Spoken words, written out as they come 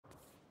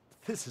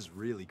This is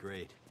really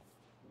great.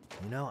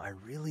 You know, I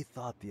really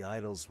thought the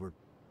idols were...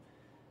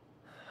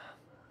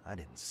 I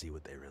didn't see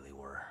what they really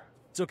were.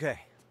 It's okay.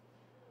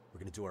 We're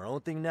gonna do our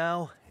own thing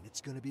now, and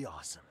it's gonna be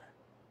awesome.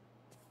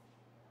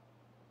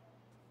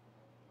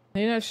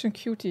 Lena ist schon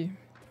cutie.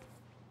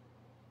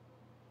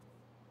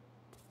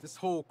 This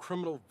whole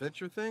criminal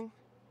venture thing?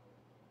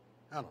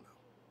 I don't know.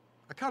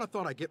 I kind of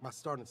thought I'd get my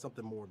start in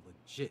something more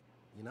legit,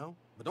 you know?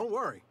 But don't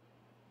worry.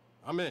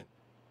 I'm in.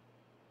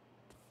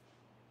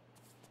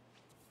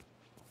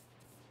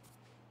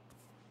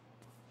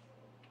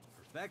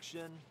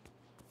 Perfection.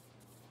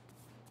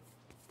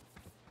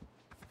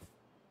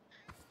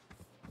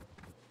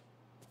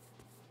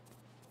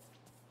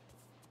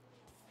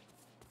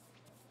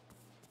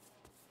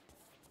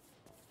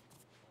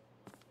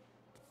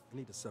 I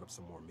need to set up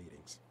some more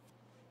meetings.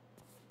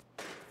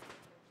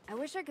 I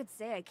wish I could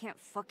say I can't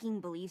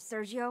fucking believe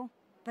Sergio,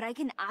 but I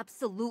can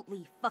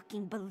absolutely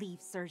fucking believe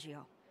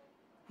Sergio.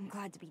 I'm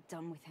glad to be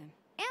done with him.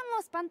 And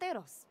Los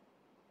Panteros.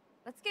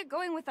 Let's get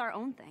going with our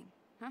own thing,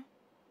 huh?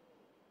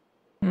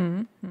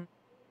 Mhm.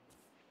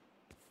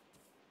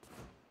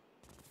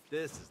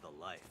 This is the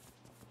life.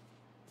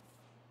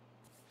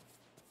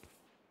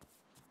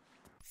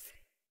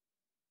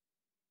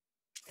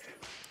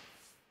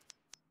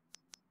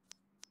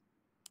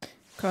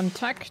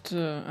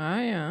 Kontakte. Ah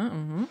ja.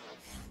 Mhm.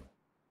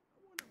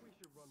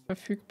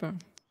 Verfügbar.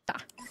 Da.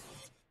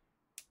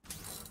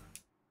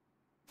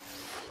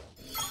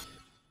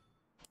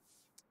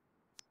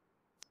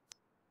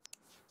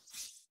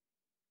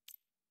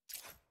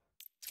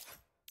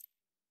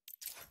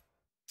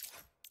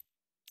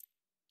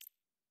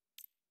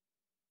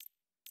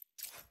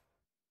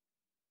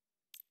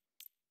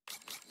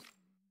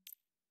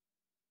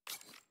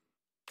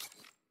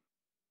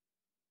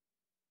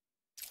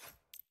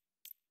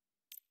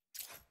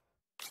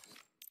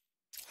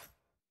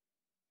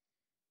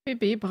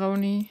 BB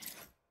Brownie.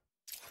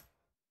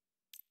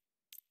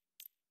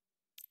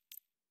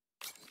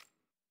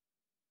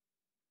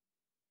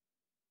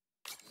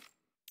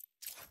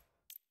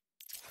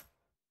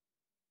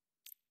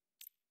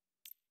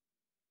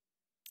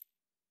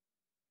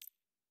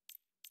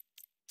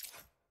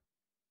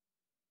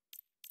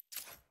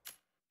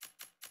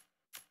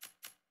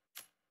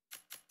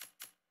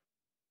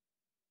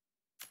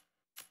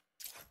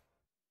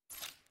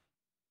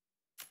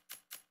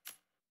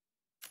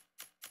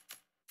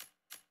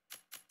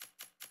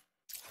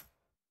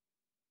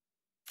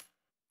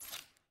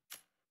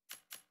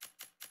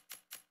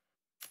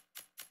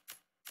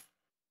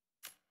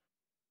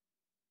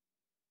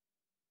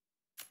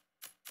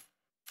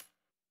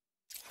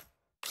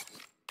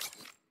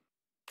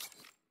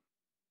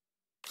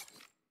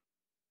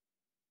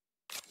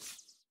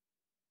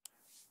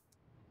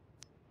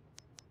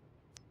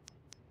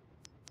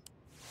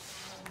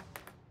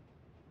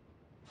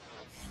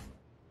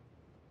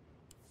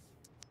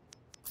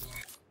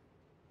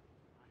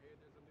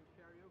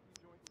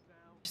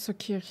 Zur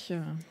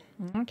Kirche.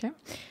 Okay.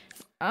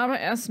 Aber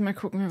erstmal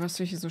gucken wir, was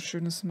wir hier so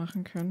Schönes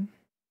machen können.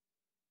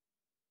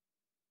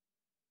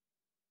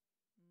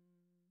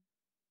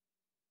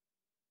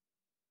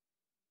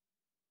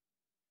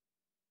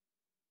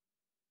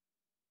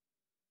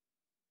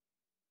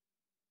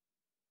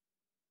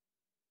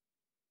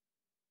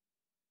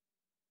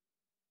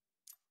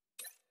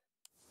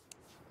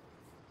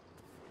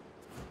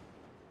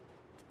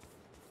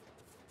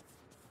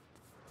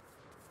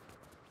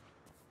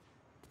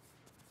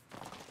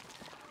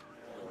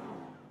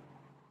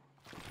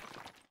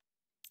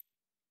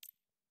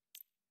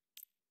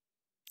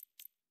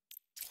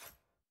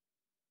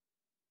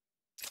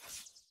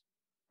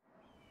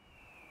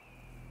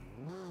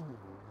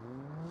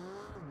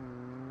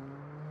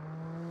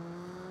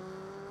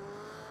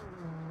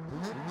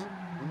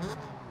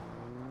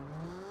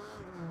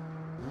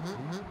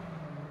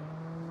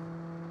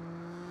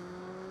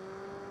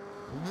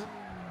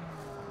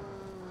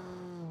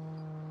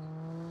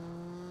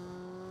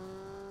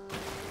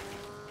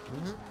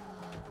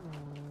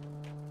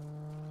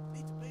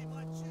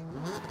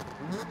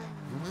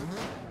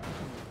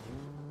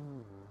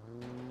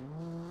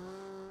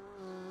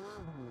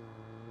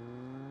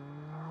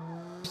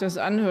 Das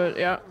anhört,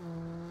 ja.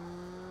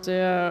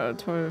 Sehr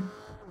toll.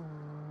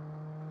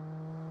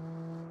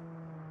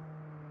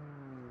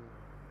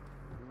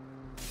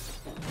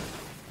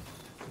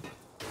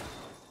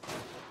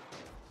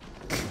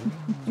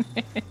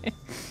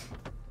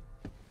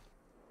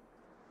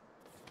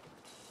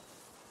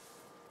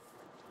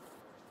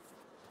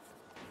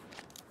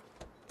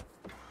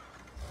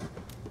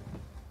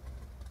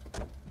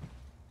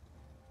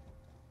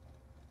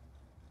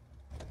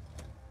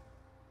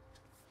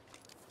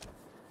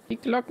 Die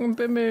Glocken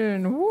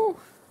bimmeln.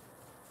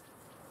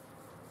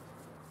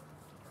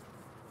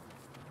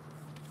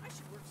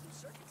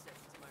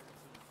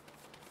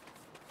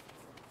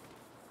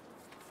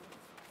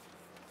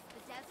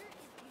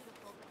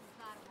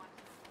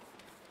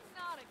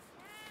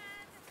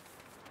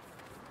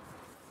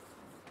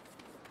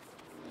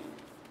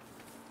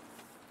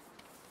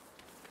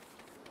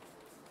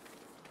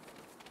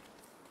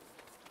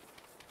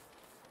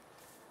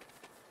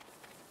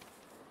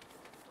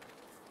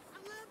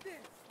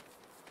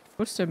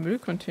 Wo ist der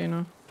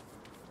Müllcontainer?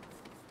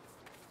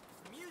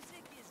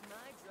 Music is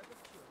my drug of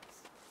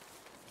choice.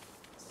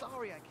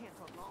 Sorry, I can't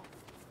talk long.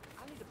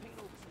 I need to paint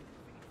over some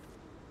graffiti.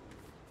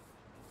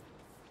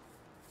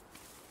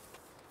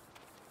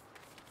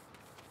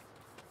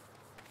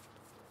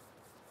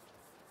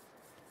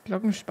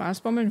 Glocken,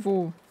 Spaßbommeln,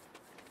 wo?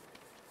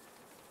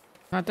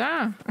 Ah,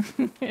 da!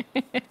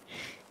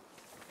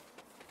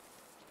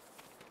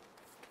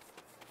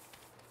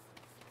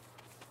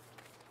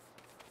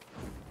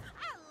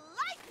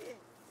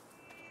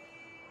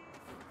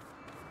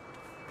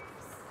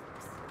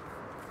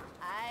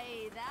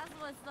 Hey, that's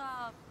what's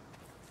up.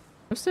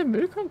 Wo ist der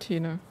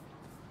Müllcontainer?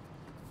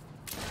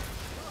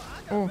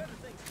 Oh.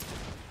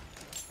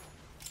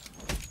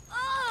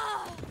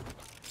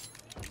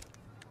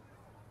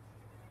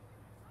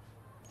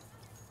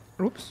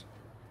 Ups.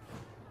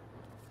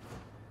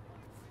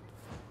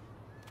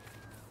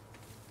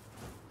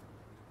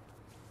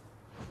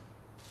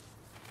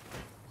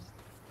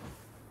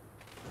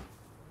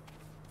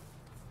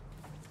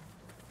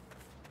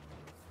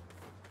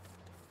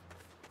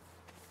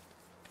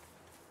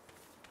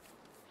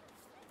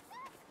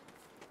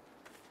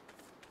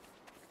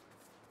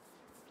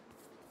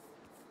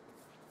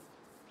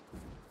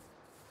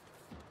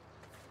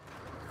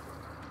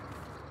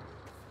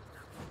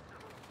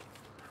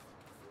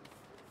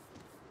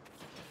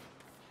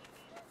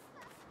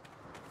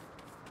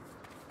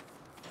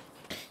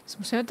 Es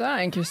muss ja da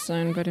eigentlich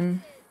sein, bei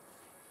dem...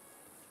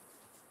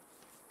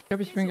 Ich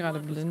glaube, ich bin gerade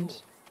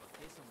blind.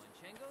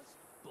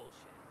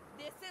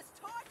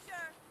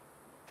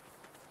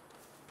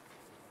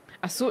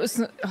 Ach so, ist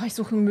eine... Oh, ich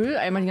suche einen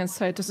Mülleimer die ganze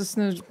Zeit. Das ist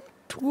eine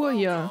Tour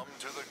hier.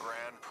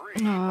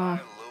 Ah.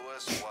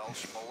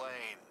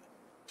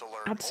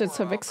 Hat es jetzt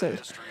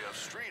verwechselt.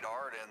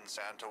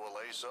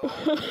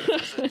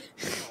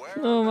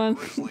 Oh Mann.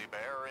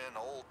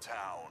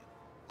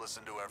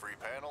 Listen to every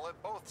panel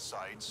at both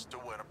sites to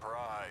win a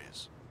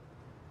prize.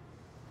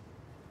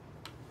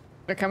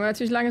 Da kann man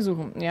natürlich lange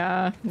suchen.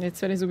 Ja,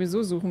 jetzt werde ich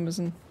sowieso suchen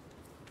müssen.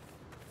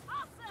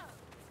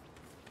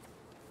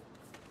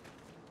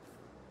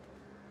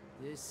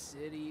 This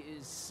city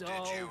is so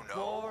Did you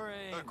know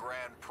boring. the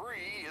Grand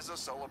Prix is a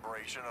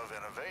celebration of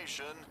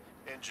innovation,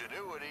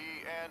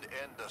 ingenuity, and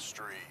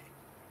industry?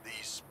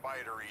 These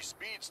spidery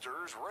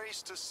speedsters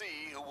race to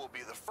see who will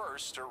be the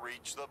first to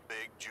reach the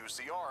big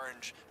juicy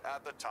orange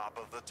at the top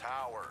of the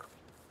tower.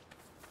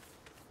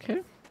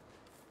 Okay.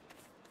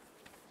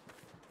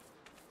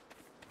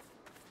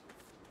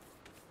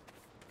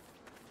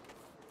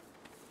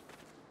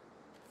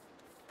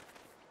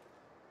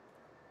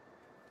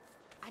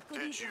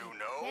 Did you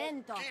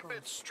know? Keep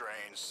it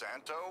strange,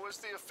 Santo is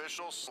the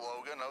official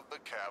slogan of the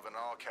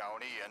Kavanaugh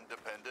County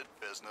Independent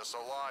Business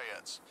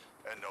Alliance.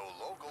 And no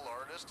local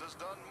artist has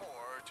done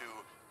more to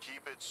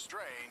keep it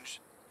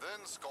strange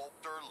than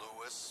sculptor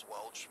Louis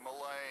Welch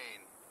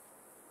Mullane.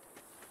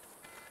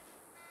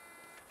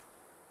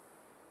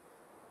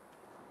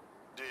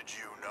 Did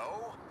you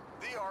know?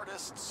 The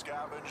artist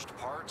scavenged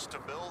parts to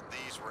build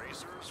these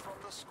racers from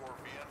the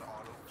Scorpion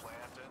Auto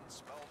Plant in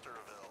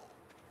Smelterville.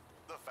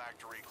 The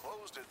factory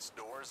closed its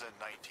doors in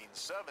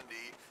 1970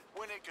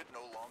 when it could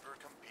no longer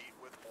compete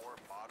with more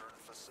modern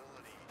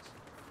facilities.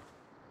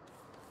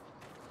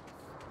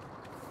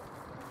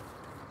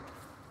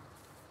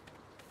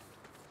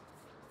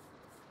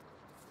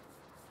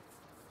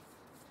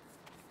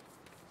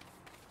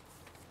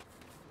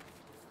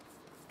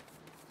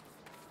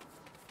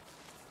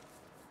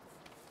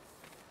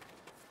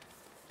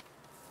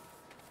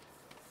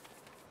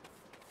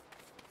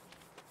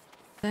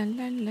 La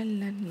la la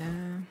la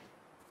la.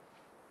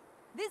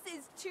 This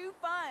is too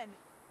fun.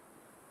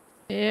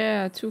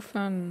 Yeah, too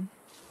fun.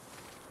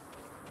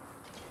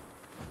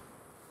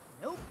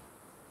 Nope.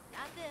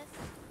 Not this.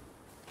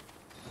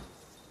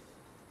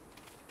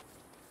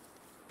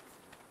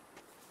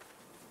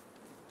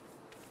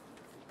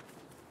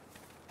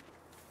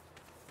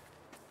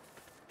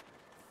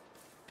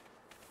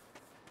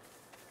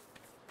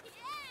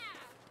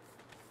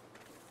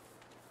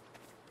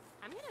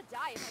 I'm gonna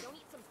die if I don't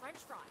eat some French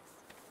fries.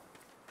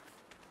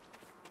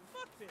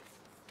 Fuck this.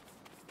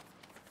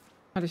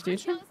 Hatte ich den I'm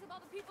schon? jealous of all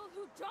the people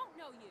who don't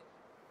know you.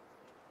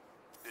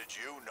 Did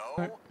you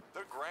know?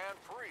 The Grand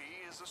Prix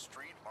is a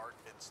street art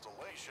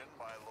installation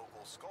by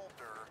local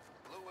sculptor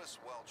Louis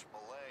Welch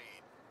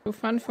Mullane. Too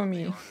fun for The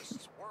me.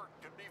 artist's work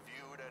can be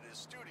viewed at his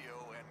studio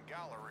and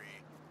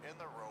gallery in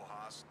the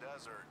Rojas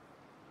Desert.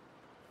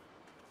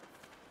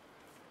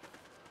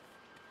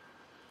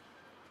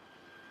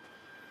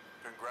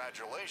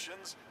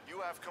 Congratulations, you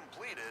have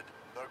completed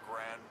the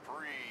Grand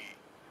Prix.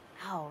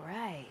 All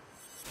right.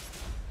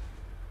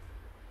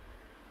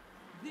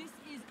 This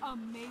is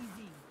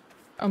amazing.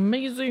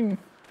 Amazing.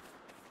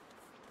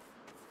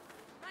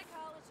 My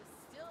college is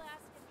still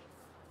asking me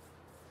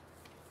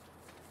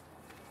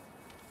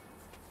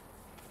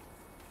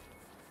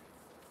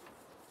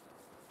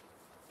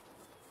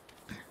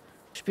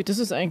for Spät ist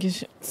es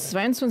eigentlich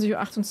 22:28 Uhr.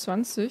 I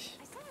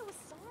said I was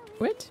sorry.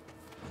 Wait.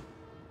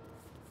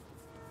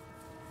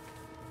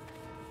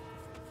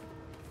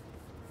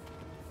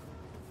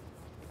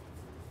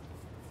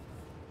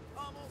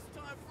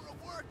 time for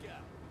a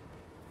workout.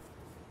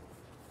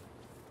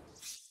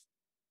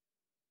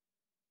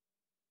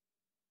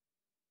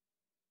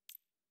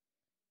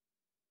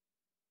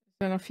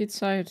 Ist ja noch viel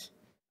Zeit.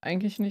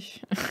 Eigentlich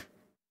nicht.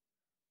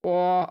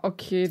 Boah,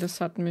 okay,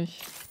 das hat mich.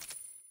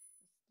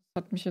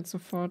 Das hat mich jetzt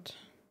sofort.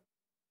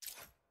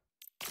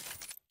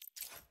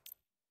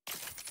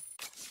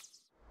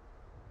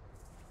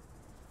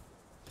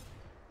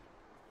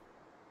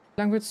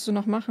 Wie lange willst du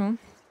noch machen?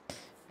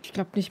 Ich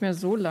glaube nicht mehr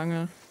so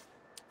lange.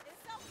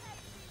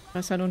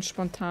 Das ist ja nur ein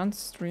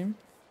Spontan-Stream.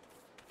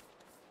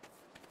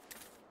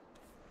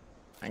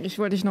 Eigentlich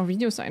wollte ich noch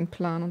Videos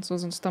einplanen und so,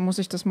 sonst da muss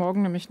ich das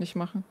morgen nämlich nicht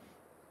machen.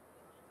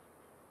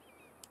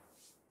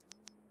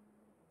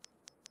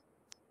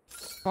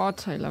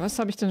 Vorteile. Was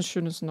habe ich denn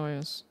Schönes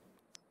Neues?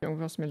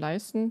 Irgendwas mir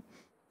leisten?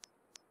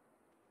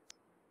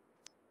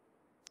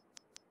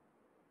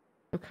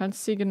 Du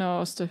kannst sie genau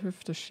aus der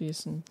Hüfte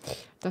schießen.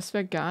 Das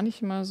wäre gar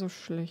nicht mal so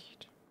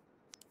schlecht.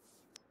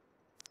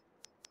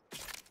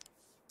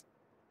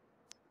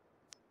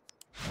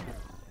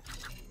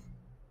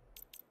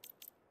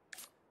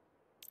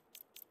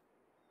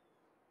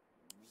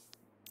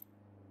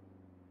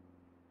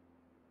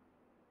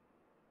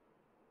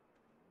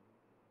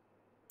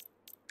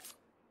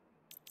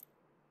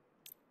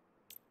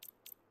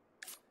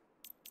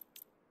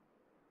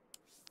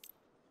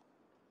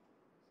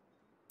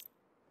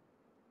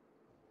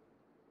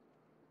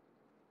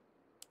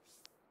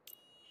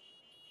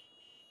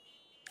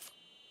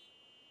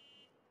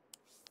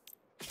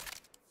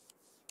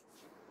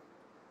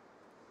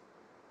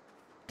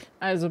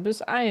 Also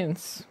bis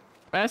 1.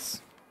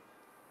 Was?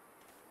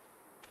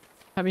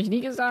 Habe ich nie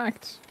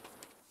gesagt.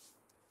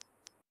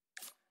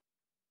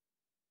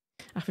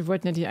 Ach, wir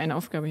wollten ja die eine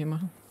Aufgabe hier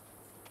machen.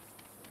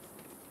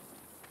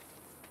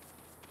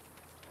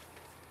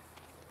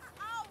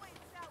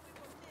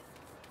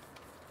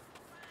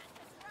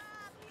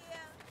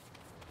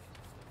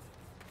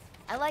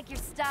 I like your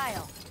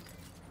style.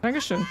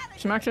 Dankeschön.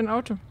 Ich mag dein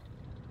Auto.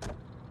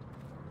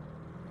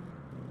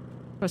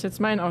 Was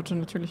jetzt mein Auto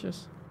natürlich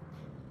ist.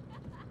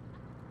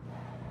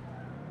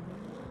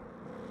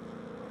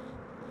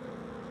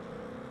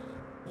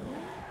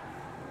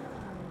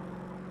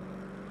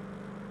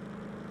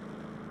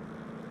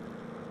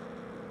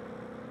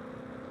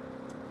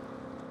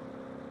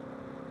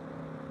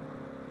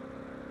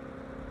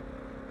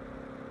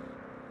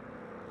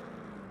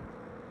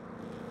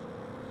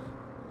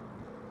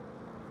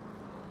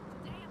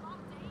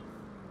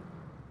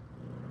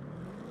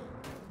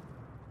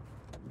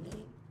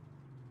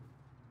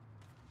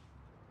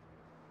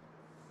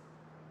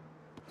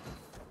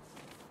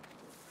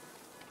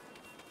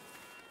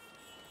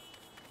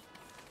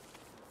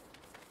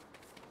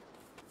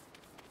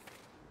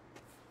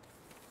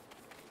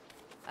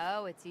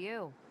 Oh, it's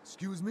you.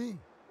 Excuse me?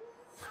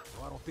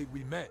 Oh, I don't think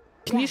we met.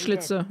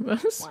 Knieschlitze.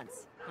 Was?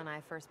 Once, when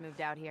I first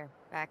moved out here.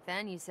 Back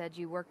then, you said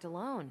you worked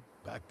alone.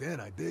 Back then,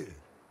 I did.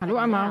 Hallo,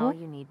 But now Amaro.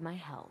 you need my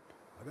help.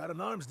 I got an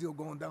arms deal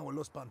going down with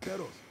Los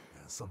Panteros.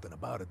 And something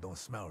about it don't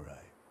smell right.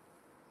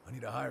 I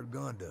need a hired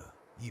gun to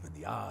even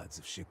the odds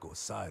if shit goes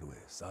sideways,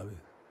 sabe?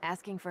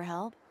 Asking for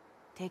help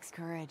takes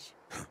courage.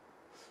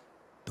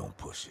 Don't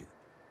push it.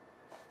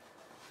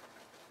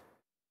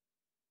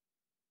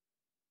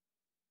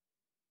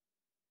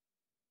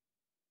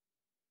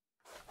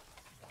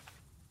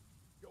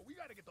 Yo, we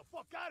gotta get the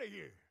fuck out of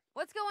here.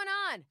 What's going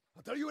on?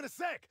 I'll tell you in a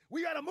sec.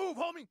 We gotta move,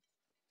 homie.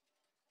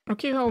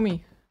 Okay,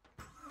 Homie.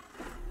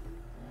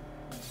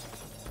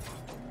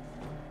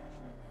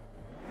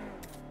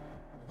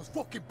 Those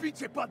fucking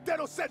pinche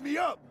Panteros set me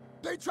up.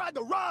 They tried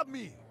to rob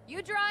me.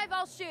 You drive,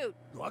 I'll shoot.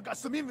 Yo, I got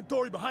some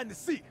inventory behind the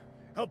seat.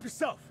 Help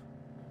yourself.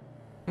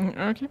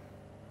 Okay.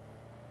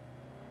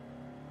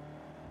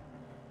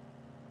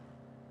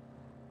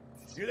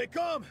 Here they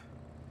come.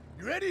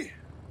 You ready?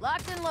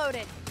 Locked and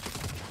loaded.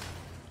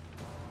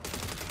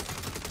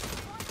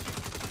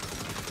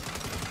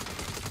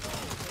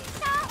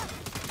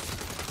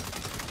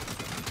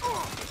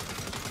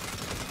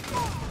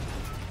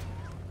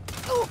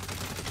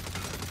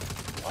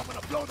 I'm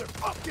gonna blow their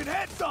fucking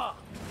heads off.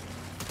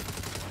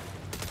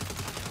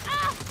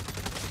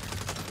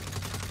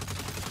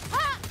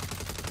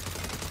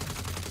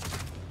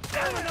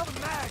 Damn, another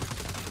mag.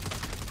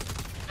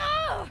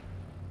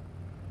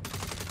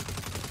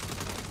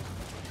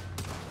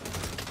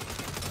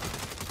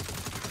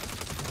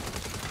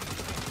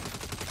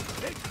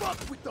 They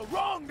fucked with the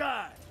wrong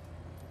guy.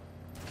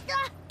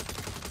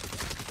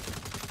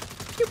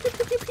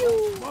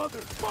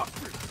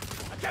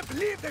 Motherfuckers! I can't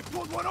believe they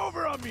pulled one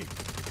over on me.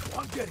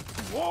 I'm getting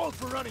too old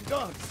for running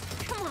guns.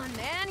 Come on,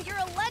 man, you're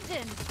a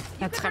legend.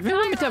 Ja, You could treib ihn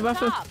mal mit der retire on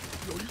Waffe. top.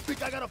 Yo, you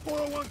think I got a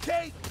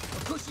 401k?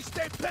 A cushy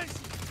state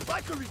pension? If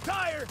I could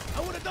retire,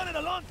 I would have done it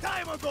a long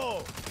time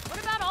ago. What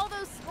about all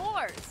those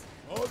scores?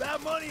 Oh,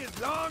 that money is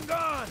long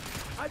gone.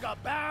 I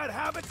got bad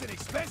habits and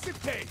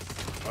expensive taste.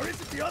 Or is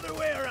it the other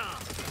way around?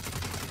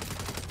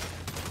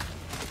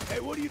 Hey,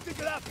 what do you think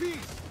of that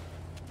piece?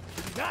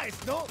 Pretty nice,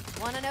 no?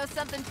 Want to know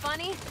something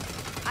funny?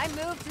 I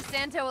moved to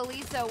Santo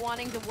Eliza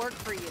wanting to work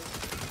for you.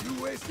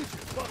 You wasted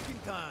your fucking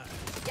time.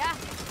 Yeah,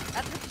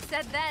 that's what you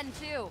said then,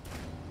 too.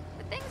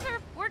 But things are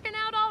working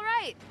out all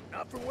right.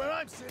 Not from where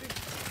I'm sitting.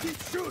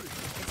 Keep shooting.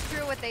 It's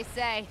true what they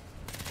say.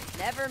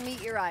 Never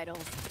meet your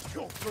idols.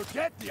 Yo,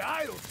 forget the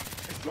idols.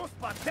 It's those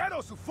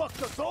panteros who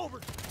fucked us over.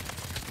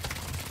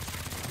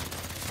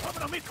 I'm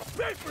gonna make a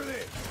pay for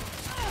this.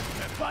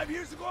 And 5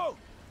 years ago,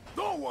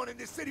 no one in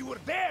this city would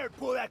have dared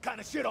pull that kind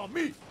of shit on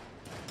me.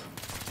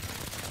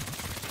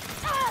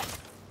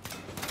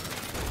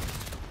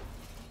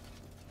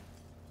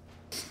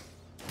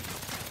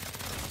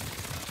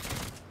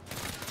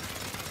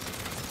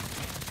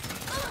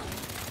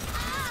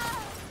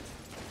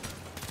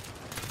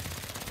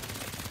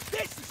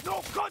 This is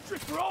no country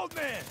for old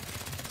men.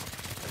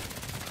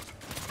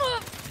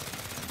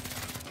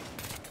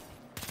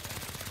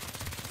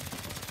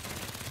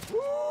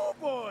 Oh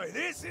boy,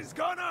 this is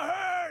gonna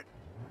hurt.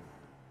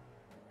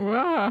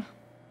 Wow.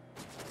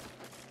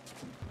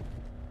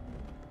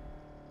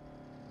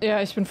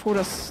 Ja, ich bin froh,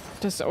 dass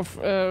das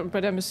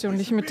bei der Mission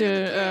nicht mit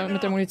der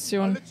I'll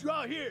Munition. let you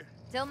out here.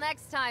 Till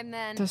next time,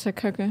 then. Das ist ja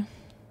kacke.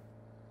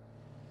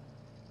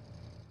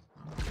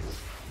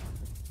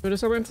 Würde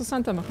es aber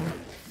interessanter machen.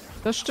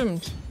 Das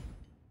stimmt.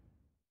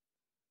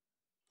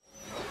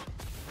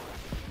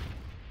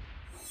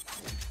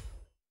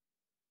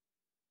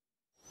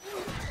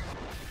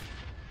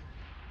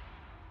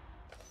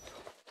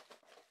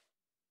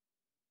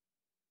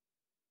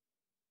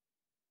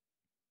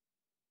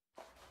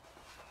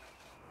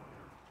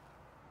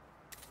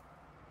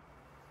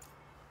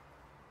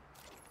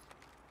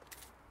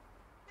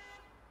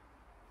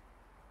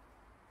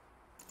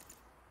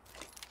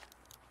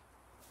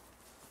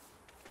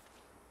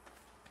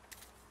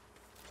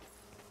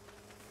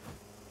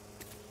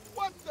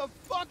 What the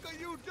fuck are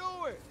you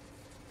doing?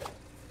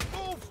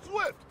 Move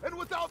swift and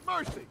without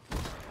mercy.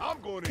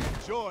 I'm going to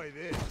enjoy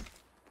this.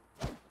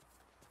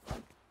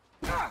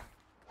 Ah!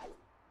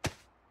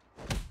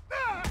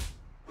 Ah!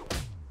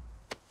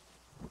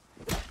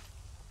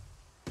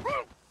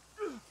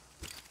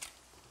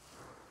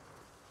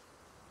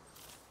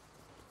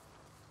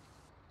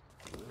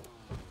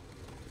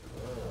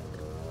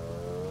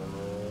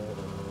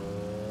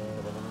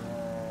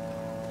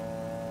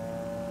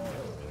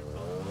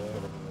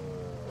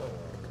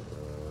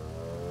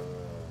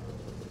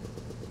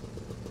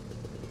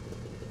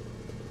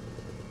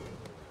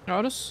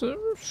 Ja, das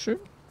ist schön.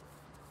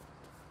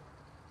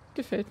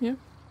 Gefällt mir.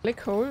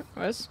 Black Hole,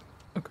 was?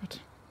 Oh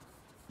Gott.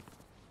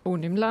 Oh,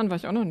 in dem Laden war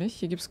ich auch noch nicht.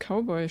 Hier gibt's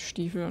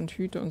Cowboy-Stiefel und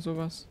Hüte und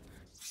sowas.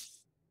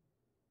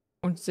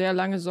 Und sehr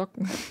lange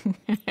Socken.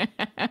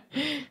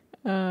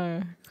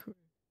 Ah, cool.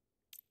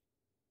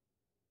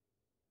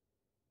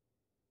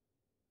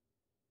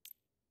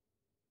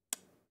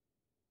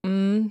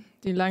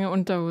 Die lange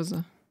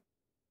Unterhose.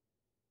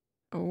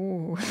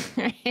 Oh.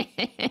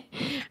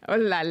 Oh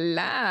la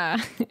la.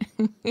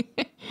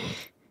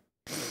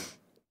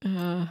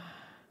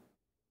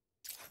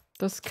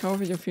 Das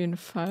kaufe ich auf jeden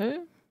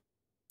Fall.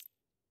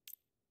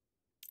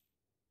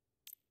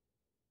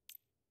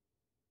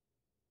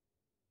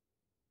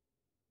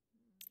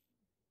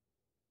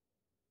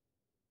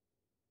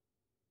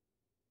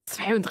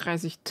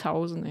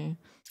 $32.000, ey.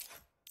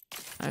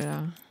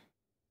 Alter.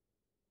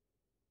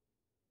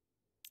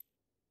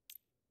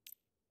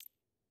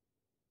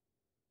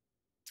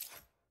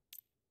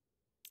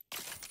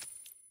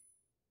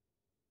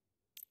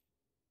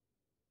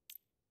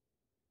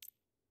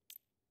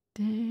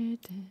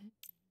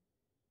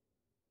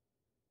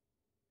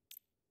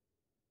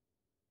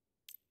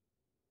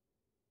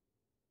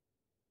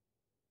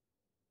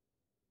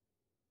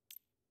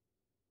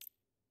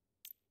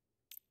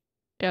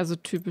 Ja, so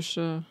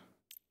typische.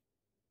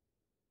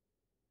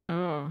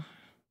 Oh,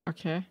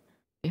 okay.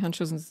 Die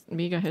Handschuhe sind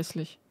mega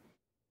hässlich.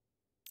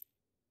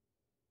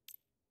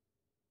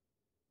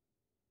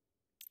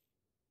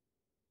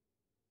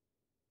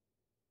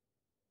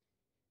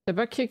 Der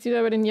Bug kickt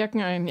wieder bei den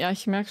Jacken ein. Ja,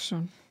 ich merk's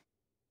schon.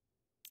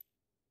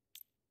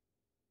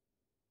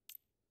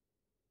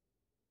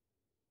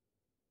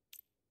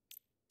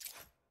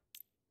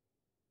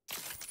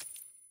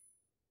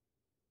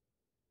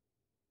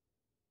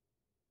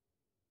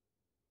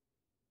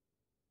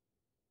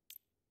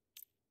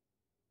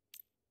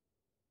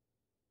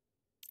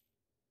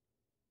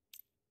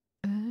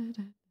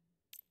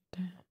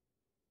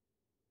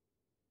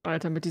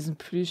 Alter, mit diesen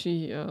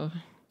Plüschi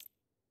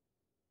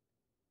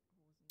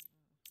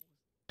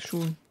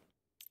Schuhen.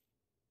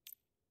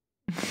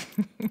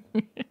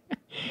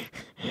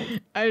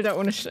 Alter,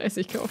 ohne Scheiß,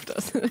 ich kauf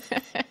das.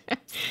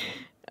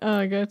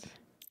 Oh Gott.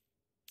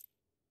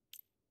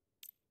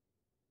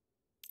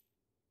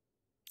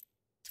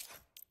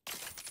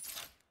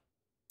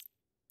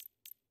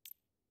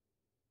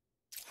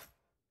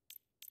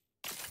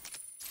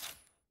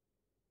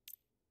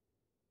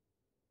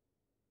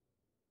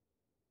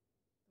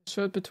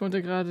 Shirt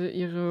betonte gerade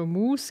ihre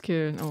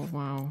Muskeln. Oh,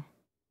 wow.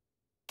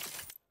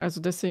 Also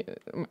deswegen...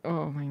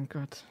 Oh mein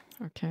Gott.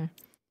 Okay.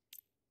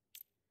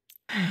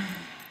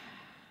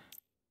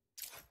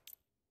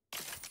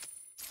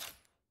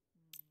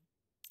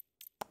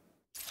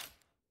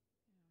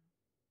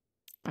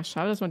 Ach,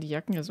 schade, dass man die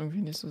Jacken jetzt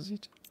irgendwie nicht so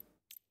sieht.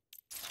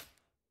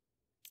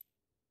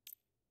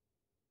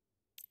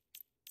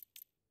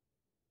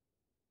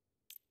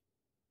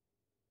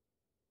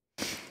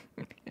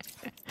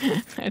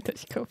 Alter,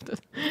 ich kauf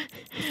das.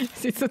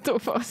 Sieht so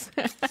doof aus.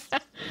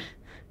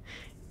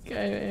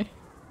 Geil, ey.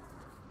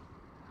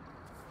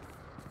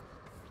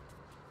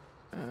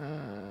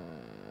 I'm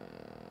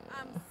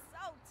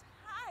so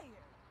tired.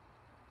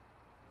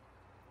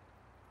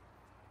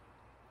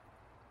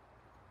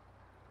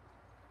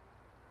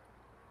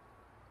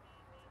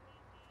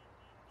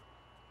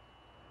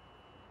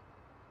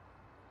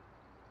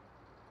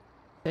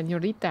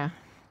 Señorita.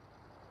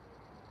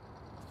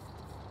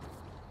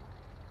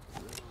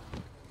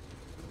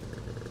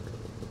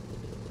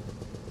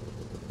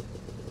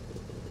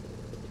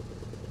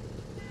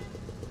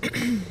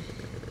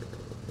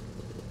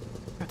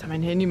 Alter,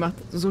 mein Handy macht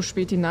so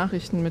spät die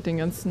Nachrichten mit den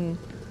ganzen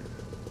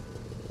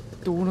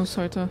Donos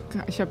heute.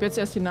 Ich habe jetzt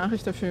erst die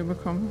Nachricht dafür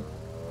bekommen.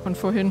 Von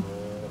vorhin.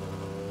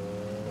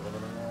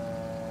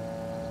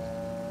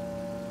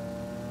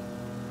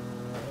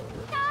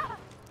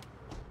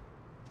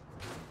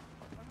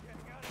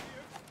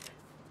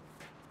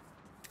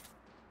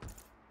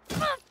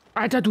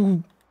 Alter,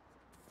 du...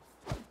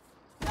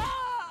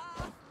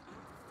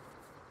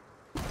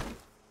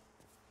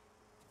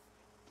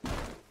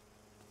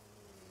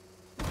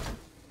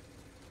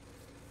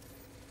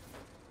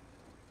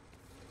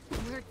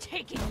 We're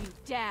taking you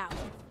down.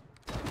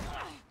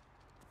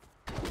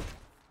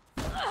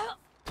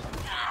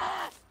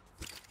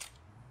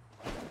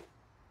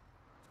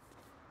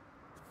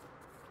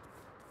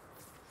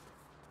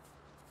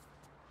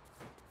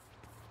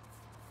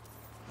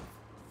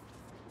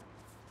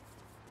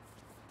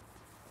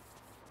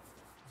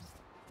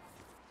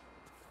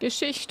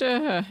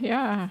 Geschichte,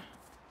 ja. All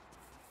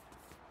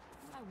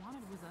I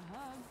wanted was a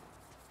hug.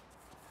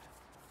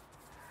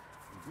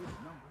 Good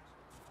at numbers.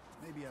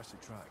 Maybe I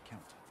should try a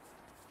count.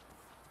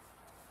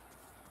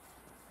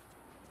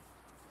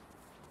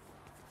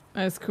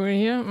 Alles cool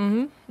hier.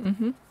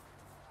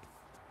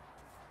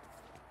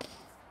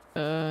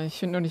 Ich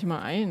finde noch nicht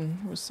mal einen.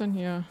 Wo ist denn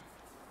hier?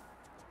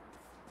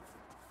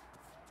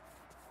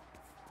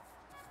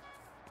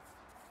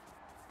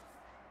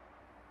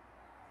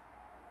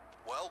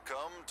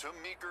 Welcome to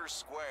Meeker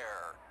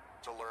Square.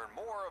 To learn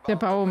more about Der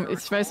Baum.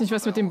 Ich weiß nicht,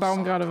 was mit dem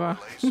Baum gerade war.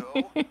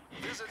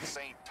 Visit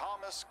St.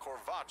 Thomas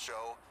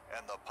Corvacho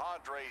and the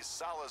Padre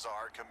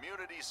Salazar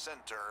Community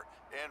Center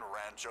in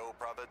Rancho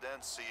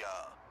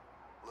Providencia.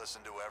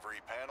 Listen to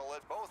every panel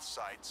at both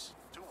sites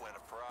to win a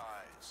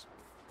prize.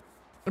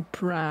 A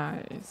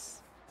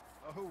prize.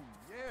 Oh,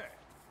 yeah.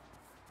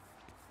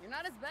 You're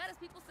not as bad as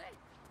people say.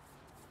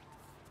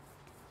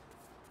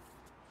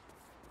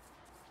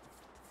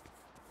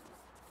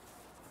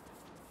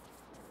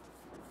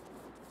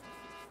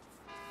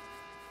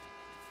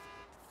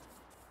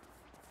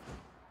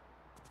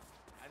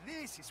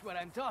 This is what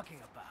I'm talking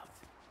about.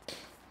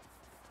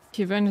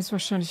 Hier werden jetzt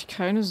wahrscheinlich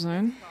keine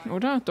sein,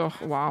 oder?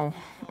 Doch, wow.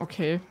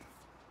 Okay.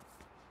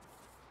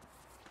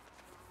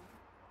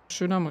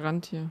 Schön am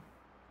Rand hier.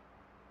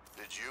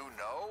 Did you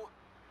know?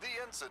 The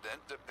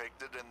incident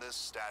depicted in this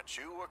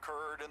statue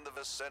occurred in the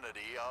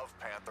vicinity of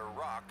Panther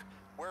Rock,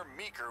 where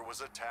Meeker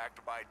was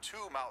attacked by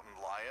 2 mountain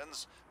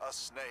lions, a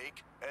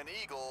snake, an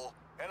eagle,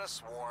 and a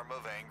swarm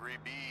of angry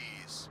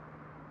bees.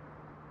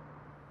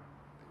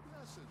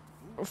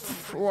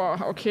 Wow,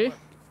 okay.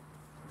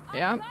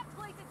 Ja.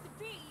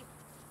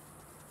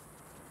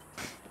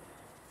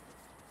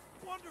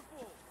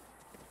 Wonderful.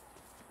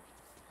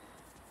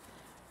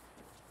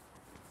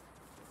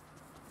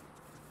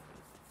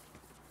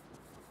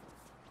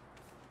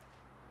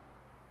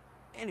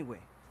 Anyway,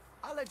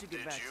 I'll let you get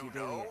Did back to you your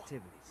daily know?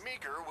 activities.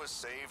 Meeker was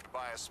saved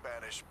by a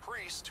Spanish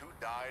priest who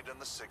died in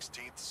the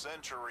 16th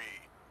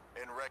century.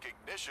 In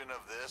recognition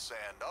of this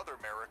and other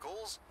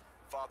miracles,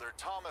 Father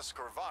Thomas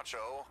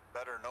Corvacho,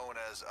 better known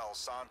as El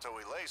Santo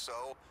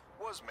Eliza,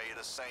 was made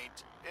a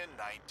saint in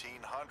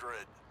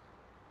 1900.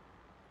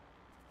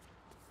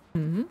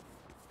 Mhm.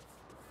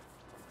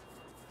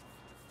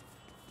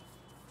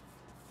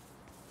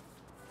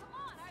 Come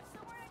on, I have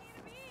somewhere I need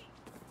to be.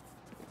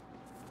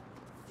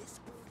 This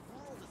whole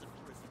world is a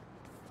prison.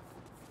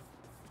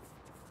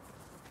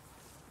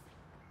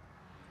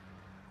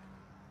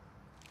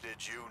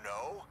 Did you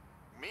know?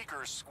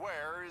 Meeker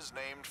Square is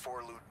named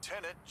for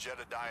Lieutenant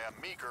Jedediah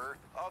Meeker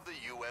of the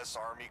U.S.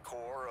 Army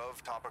Corps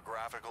of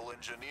Topographical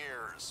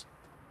Engineers.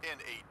 In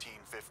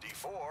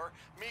 1854,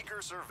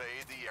 Meeker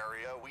surveyed the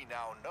area we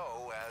now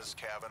know as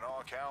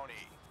Kavanaugh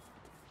County.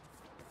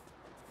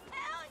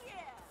 Hell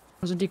yeah!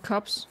 Also die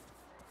Cops.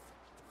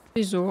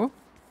 Wieso?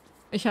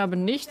 Ich habe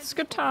nichts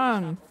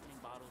getan.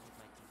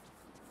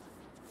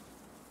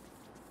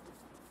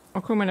 Oh,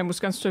 guck mal, der muss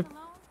ganz typ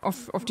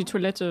auf die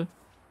Toilette.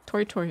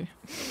 Toi, toi.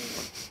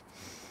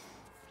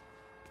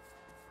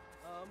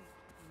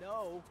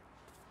 No.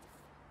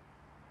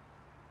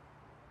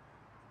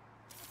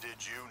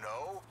 Did you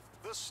know?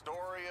 The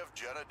story of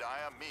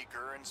Jedediah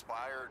Meeker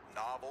inspired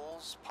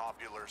novels,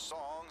 popular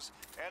songs,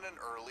 and an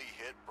early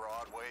hit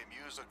Broadway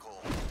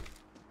musical.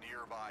 New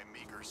nearby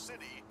Meeker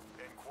City,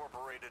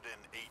 incorporated in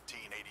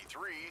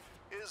 1883,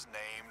 is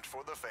named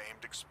for the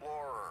famed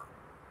explorer.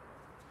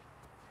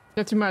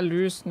 Der hat sie mal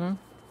erlöst, ne?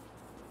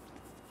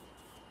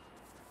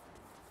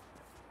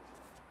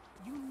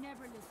 You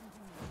never listen to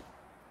me.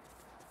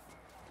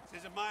 This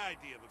isn't my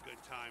idea of a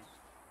good time.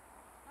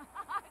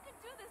 I could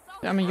do this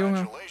all Der arme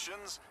Junge.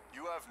 Congratulations,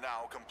 you have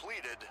now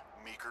completed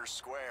Meeker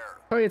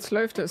Square. Oh, jetzt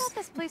läuft I es. thought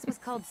this place was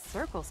called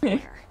Circle Square.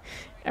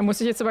 Er muss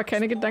sich jetzt aber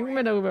keine Gedanken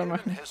mehr darüber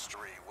machen.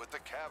 History with the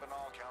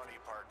Kavanaugh County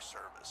Park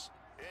Service.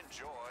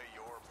 Enjoy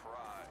your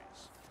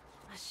prize.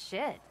 Ah,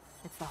 shit.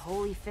 It's the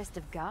Holy Fist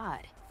of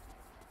God.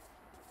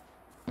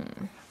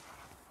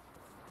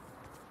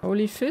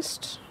 Holy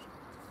Fist?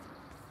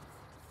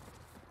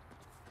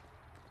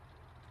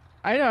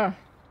 Alter.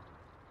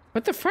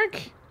 What the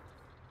fuck?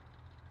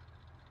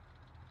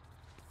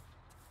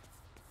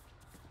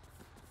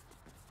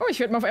 Oh, ich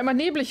werde mal auf einmal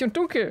neblig und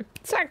dunkel.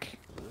 Zack.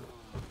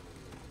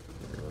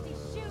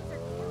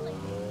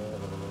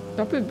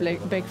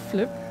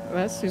 Doppel-Backflip?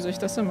 Was? Wie soll ich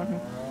das denn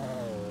machen?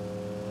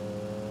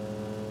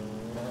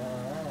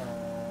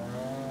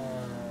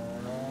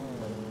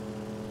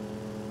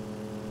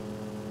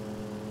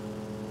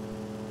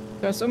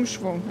 Da ist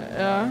Umschwung.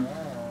 Ja.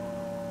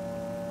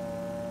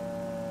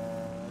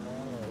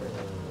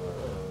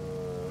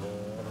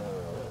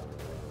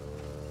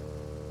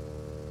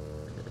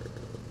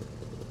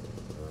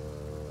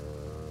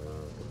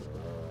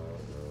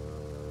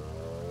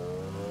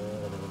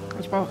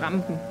 Ich brauche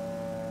Rampen.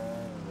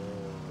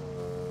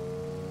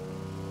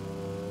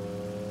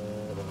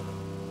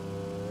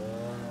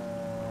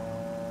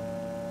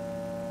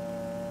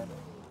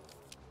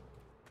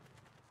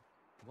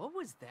 What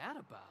was that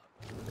about?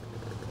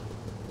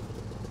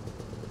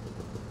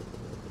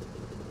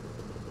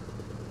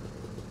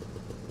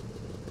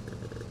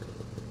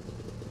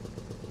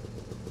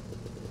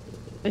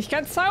 Ich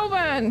kann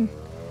zaubern!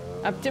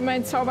 Habt ihr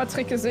meinen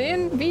Zaubertrick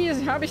gesehen? Wie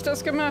habe ich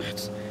das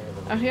gemacht?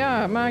 Ach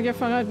ja, Magier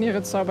verraten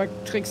ihre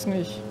Zaubertricks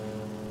nicht.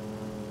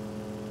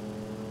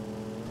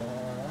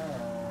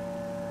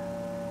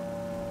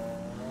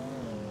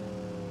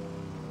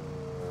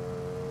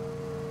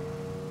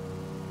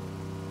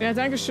 Ja,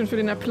 danke schön für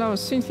den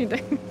Applaus. Vielen, vielen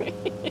Dank.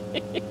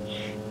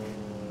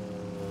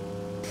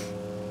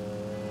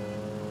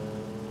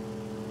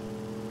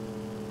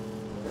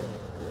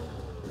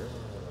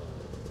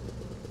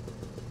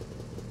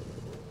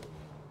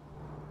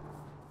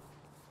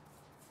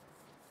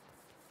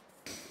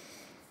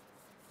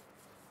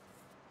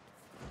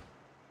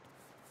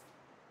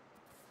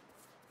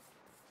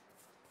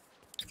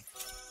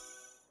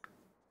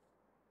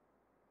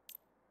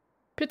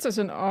 Pizza ist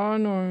in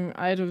Ordnung,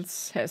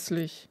 Idols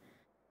hässlich.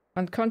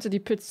 Man konnte die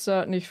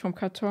Pizza nicht vom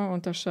Karton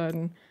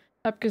unterscheiden,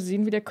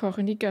 abgesehen wie der Koch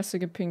in die Gasse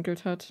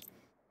gepinkelt hat.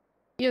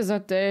 Ihre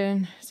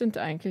Sardellen sind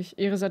eigentlich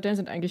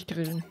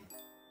Grillen.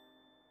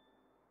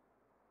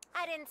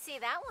 I didn't see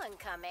that one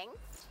coming.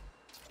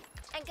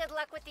 And good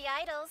luck with the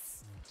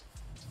idols.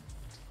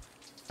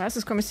 Was?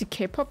 Es kommen jetzt die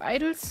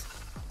K-Pop-Idols?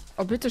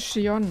 Oh, bitte,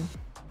 Shion.